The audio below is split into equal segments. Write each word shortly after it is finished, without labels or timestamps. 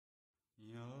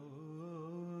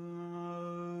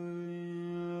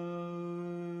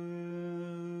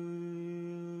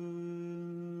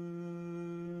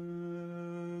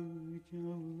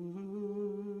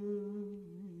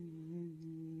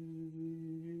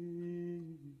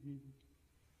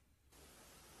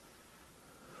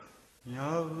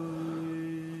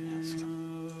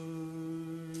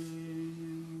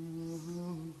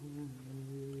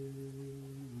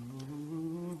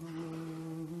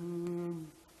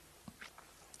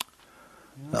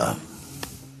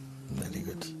Very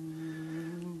good.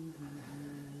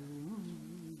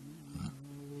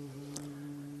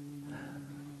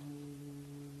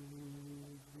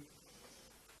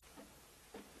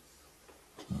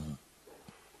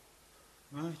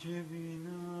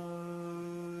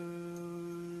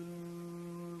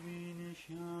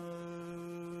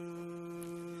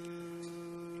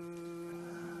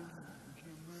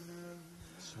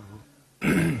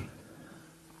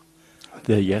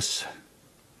 The yes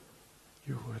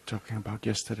you were talking about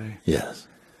yesterday. Yes.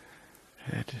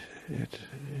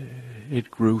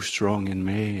 It grew strong in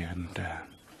me, and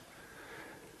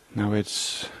now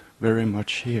it's very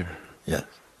much here. Yes.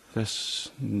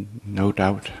 There's no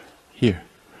doubt here.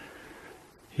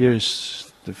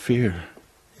 Here's the fear.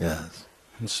 Yes.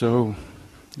 And so,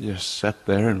 just sat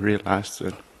there and realized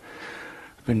that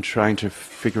I've been trying to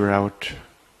figure out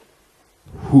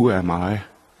who am I.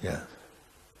 Yes.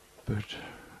 But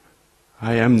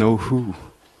I am no who.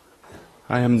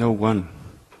 I am no one.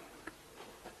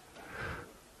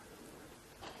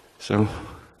 So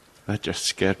that just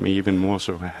scared me even more,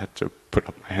 so I had to put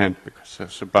up my hand because I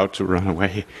was about to run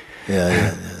away.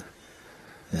 Yeah.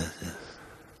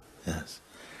 Yes.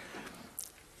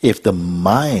 If the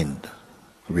mind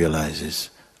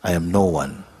realizes I am no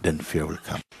one, then fear will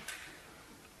come.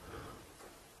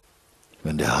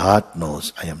 When the heart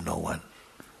knows I am no one,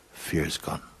 fear is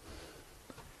gone.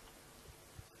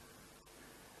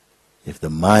 If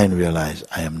the mind realizes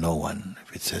I am no one,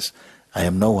 if it says I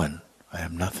am no one, I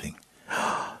am nothing,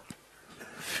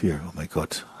 fear, oh my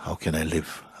God, how can I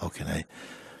live? How can I,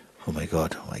 oh my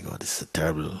God, this is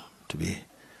terrible to be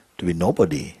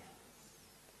nobody.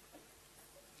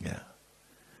 Yeah.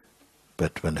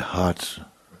 But when the heart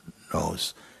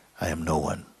knows I am no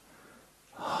one,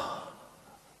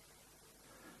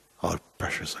 all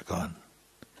pressures are gone.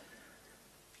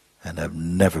 And I've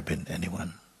never been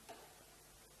anyone.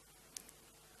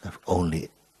 I've only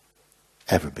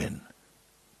ever been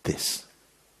this.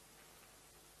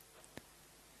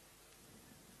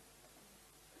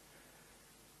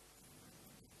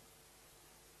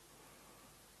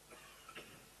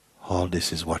 All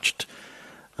this is watched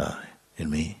in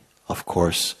me. Of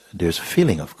course, there's a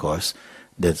feeling, of course.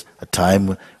 There's a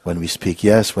time when we speak,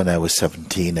 yes, when I was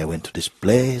 17, I went to this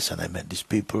place and I met these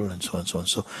people and so on and so on.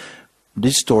 So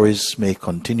these stories may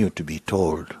continue to be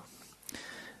told,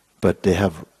 but they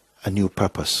have a new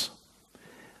purpose.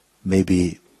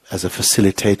 Maybe as a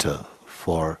facilitator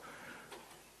for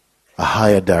a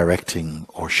higher directing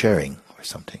or sharing or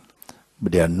something.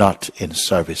 But they are not in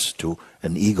service to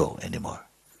an ego anymore.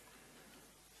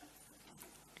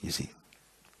 You see.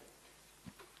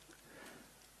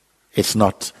 It's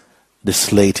not the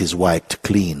slate is wiped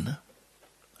clean,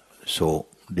 so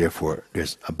therefore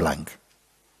there's a blank.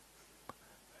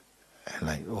 And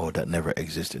like, oh, that never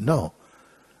existed. No.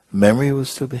 Memory will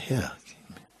still be here.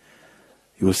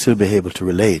 You will still be able to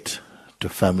relate to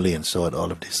family and so on.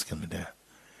 All of this can be there.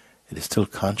 It is still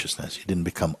consciousness. You didn't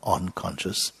become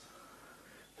unconscious.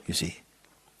 You see.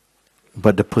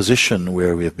 But the position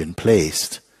where we have been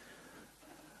placed,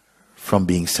 from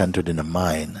being centered in the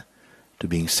mind to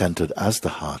being centered as the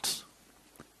heart,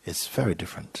 is very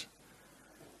different.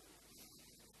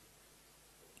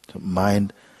 So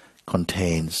mind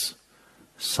contains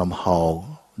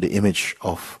somehow the image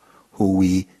of who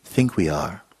we think we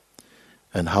are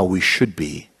and how we should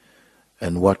be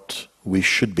and what we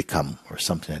should become, or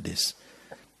something like this.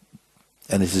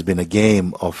 And this has been a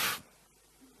game of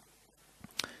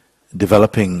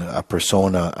developing a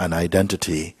persona, an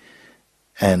identity,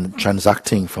 and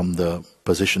transacting from the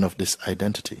position of this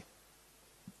identity.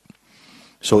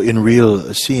 So in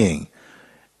real seeing,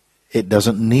 it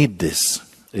doesn't need this.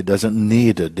 It doesn't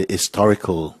need the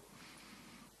historical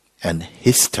and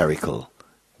hysterical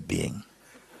being.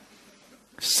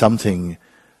 Something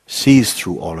sees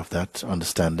through all of that,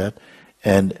 understand that,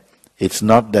 and it's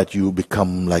not that you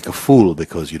become like a fool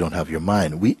because you don't have your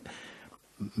mind.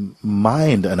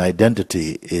 Mind and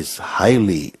identity is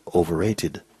highly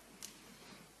overrated.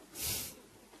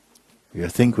 You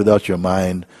think without your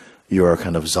mind you're a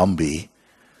kind of zombie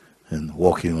and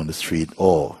walking on the street,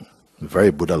 oh,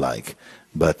 very Buddha-like,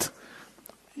 but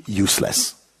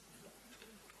useless.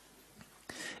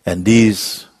 And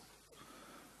these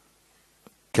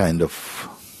kind of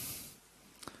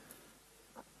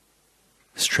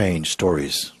strange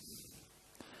stories,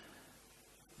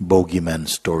 bogeyman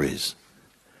stories,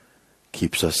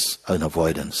 keeps us in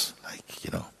avoidance. Like,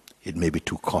 it may be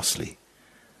too costly.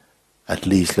 At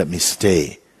least let me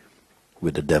stay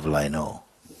with the devil I know.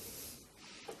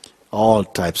 All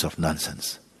types of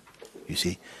nonsense, you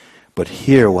see. But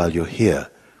here, while you're here,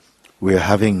 we're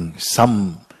having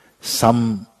some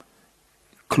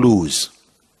clues.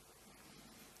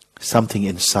 Something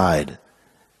inside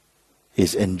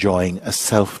is enjoying a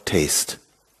self-taste.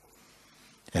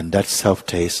 And that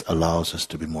self-taste allows us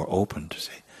to be more open to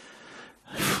say,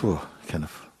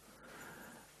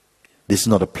 this is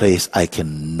not a place I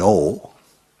can know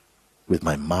with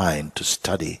my mind to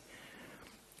study,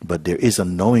 but there is a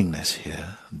knowingness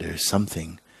here. There is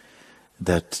something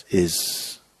that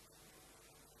is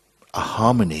a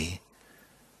harmony,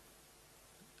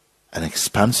 an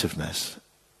expansiveness,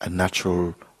 a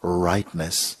natural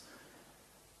rightness.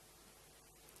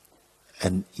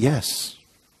 And yes,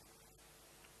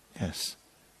 the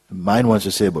mind wants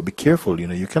to say, but be careful,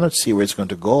 you cannot see where it's going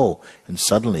to go, and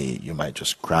suddenly you might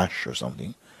just crash or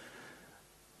something.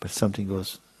 But something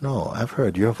goes, no, I've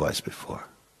heard your voice before,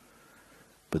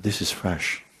 but this is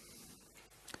fresh.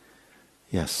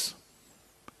 Yes.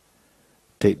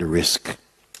 Take the risk.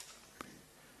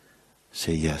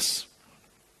 Say yes.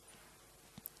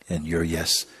 And your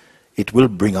yes, it will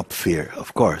bring up fear,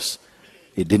 of course.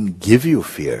 It didn't give you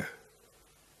fear,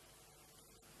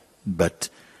 but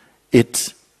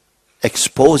it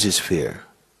exposes fear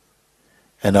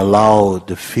and allow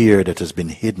the fear that has been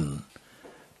hidden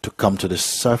to come to the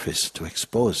surface, to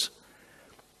expose.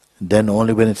 Then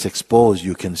only when it's exposed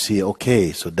you can see,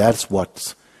 okay, so that's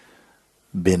what's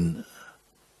been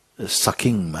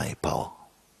sucking my power.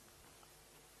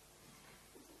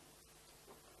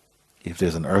 If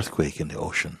there's an earthquake in the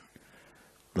ocean,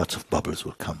 lots of bubbles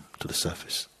will come to the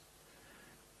surface.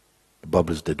 The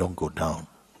bubbles, they don't go down.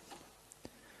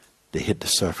 They hit the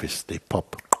surface, they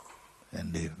pop,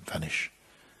 and they vanish.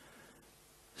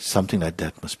 Something like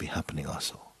that must be happening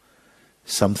also.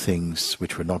 Some things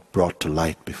which were not brought to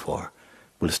light before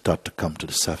will start to come to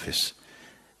the surface.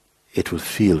 It will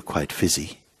feel quite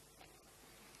fizzy.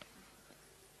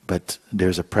 But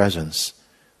there's a presence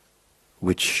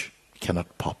which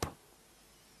cannot pop.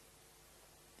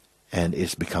 And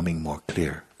it's becoming more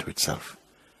clear to itself.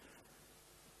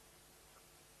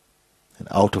 And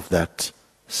out of that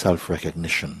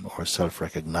self-recognition or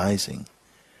self-recognizing,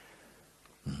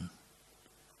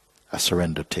 a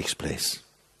surrender takes place.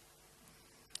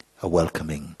 A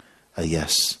welcoming, a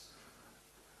yes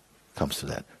comes to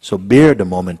that. So bear the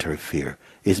momentary fear.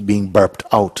 It's being burped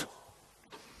out.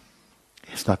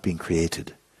 It's not being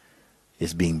created.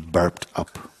 It's being burped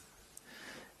up.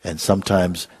 And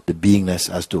sometimes the beingness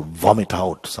has to vomit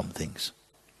out some things.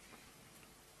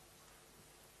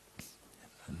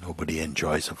 Nobody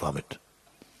enjoys a vomit.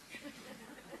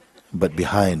 But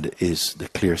behind is the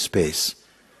clear space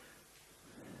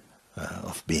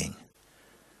of being.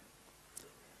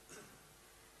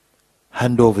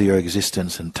 Hand over your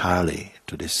existence entirely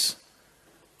to this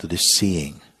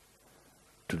seeing,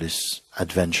 to this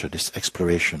adventure, this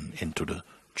exploration into the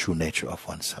true nature of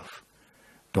oneself.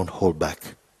 Don't hold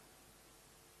back.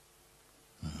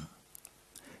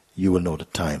 You will know the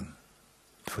time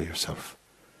for yourself.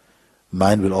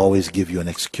 Mind will always give you an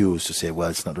excuse to say, well,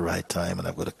 it's not the right time and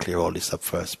I've got to clear all this up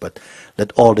first. But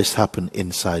let all this happen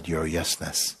inside your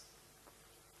yesness.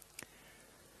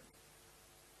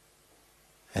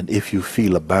 And if you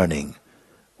feel a burning,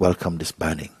 welcome this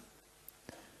burning.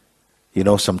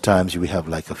 Sometimes we have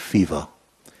like a fever.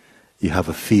 You have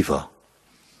a fever.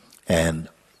 And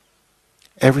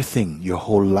everything, your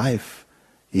whole life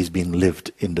is being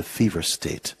lived in the fever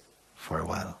state for a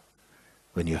while.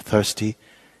 When you're thirsty,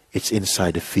 it's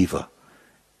inside the fever.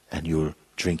 And you'll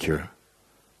drink your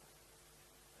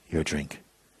drink.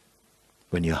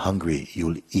 When you're hungry,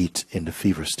 you'll eat in the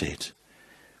fever state.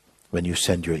 When you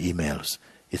send your emails,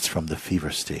 it's from the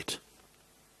fever state.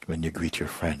 When you greet your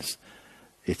friends,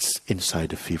 it's inside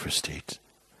the fever state.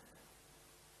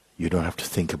 You don't have to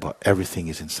think about, everything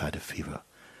is inside the fever.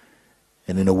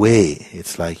 And in a way,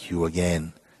 it's like you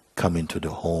again come into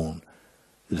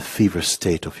the fever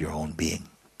state of your own being.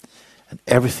 And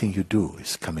everything you do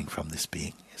is coming from this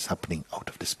being. It's happening out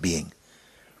of this being.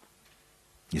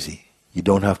 You see, you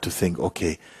don't have to think,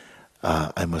 okay,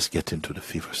 I must get into the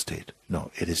fever state.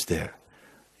 No, it is there.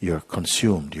 You're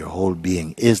consumed. Your whole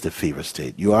being is the fever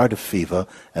state. You are the fever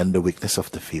and the weakness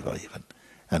of the fever even.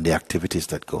 And the activities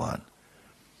that go on.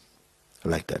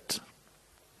 Like that.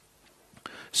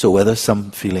 So whether some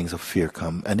feelings of fear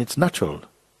come, and it's natural,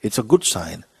 it's a good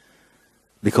sign.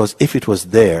 Because if it was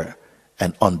there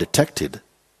and undetected,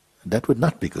 that would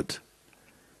not be good.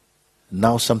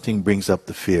 Now something brings up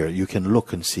the fear. You can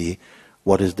look and see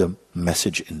what is the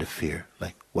message in the fear.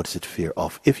 Like, what is it fear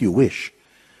of? If you wish.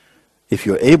 if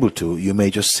you're able to, you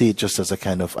may just see it just as a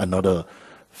kind of another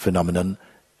phenomenon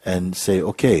and say,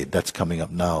 okay, that's coming up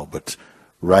now, but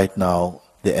right now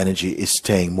the energy is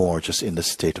staying more just in the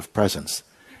state of presence.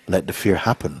 Let the fear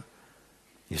happen,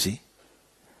 you see?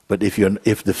 But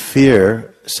if the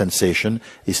fear sensation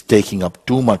is taking up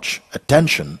too much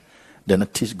attention, then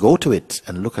at least go to it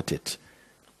and look at it.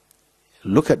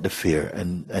 Look at the fear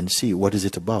and see, what is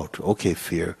it about? Okay,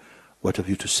 fear, what have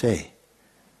you to say?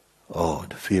 Oh,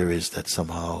 the fear is that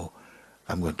somehow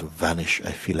I'm going to vanish,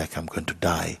 I feel like I'm going to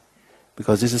die.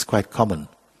 Because this is quite common.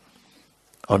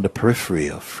 On the periphery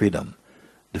of freedom,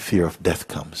 the fear of death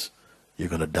comes. You're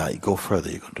going to die. Go further,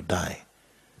 you're going to die.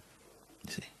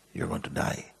 You see, you're going to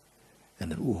die.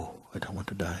 And then, oh, I don't want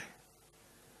to die.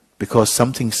 Because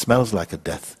something smells like a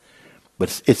death,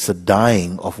 but it's a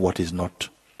dying of what is not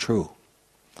true.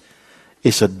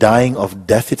 It's a dying of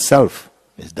death itself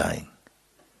is dying.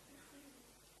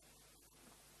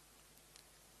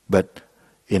 But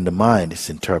in the mind, it's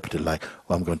interpreted like,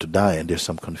 oh, I'm going to die, and there's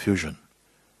some confusion.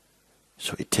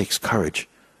 So it takes courage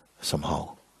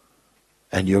somehow.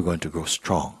 And you're going to grow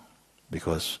strong,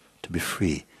 because to be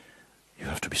free, you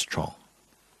have to be strong.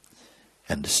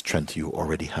 And the strength you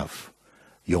already have.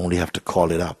 You only have to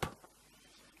call it up.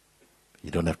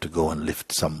 You don't have to go and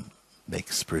lift some,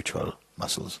 make spiritual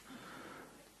muscles.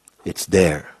 It's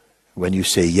there. When you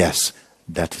say yes,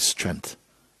 that is strength.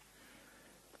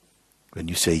 When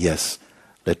you say yes,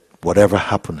 let whatever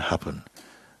happen, happen.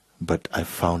 But I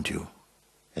found you,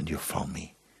 and you found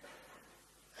me.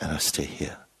 And I stay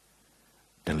here.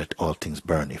 Then let all things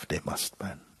burn if they must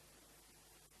burn.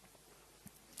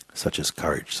 Such is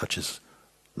courage, such is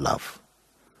love.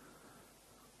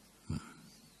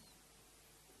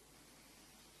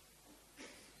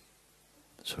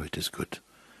 So it is good.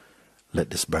 Let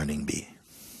this burning be.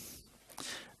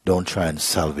 Don't try and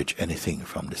salvage anything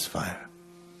from this fire.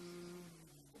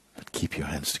 But keep your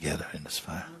hands together in this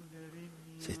fire.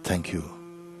 Say, thank you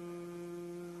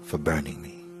for burning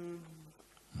me.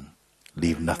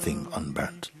 Leave nothing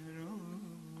unburnt.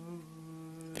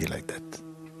 Feel like that.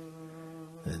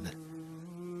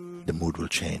 The mood will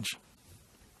change.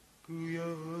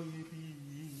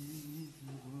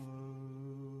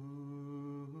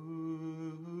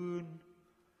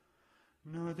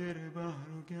 Nader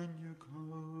bahru gyan yakha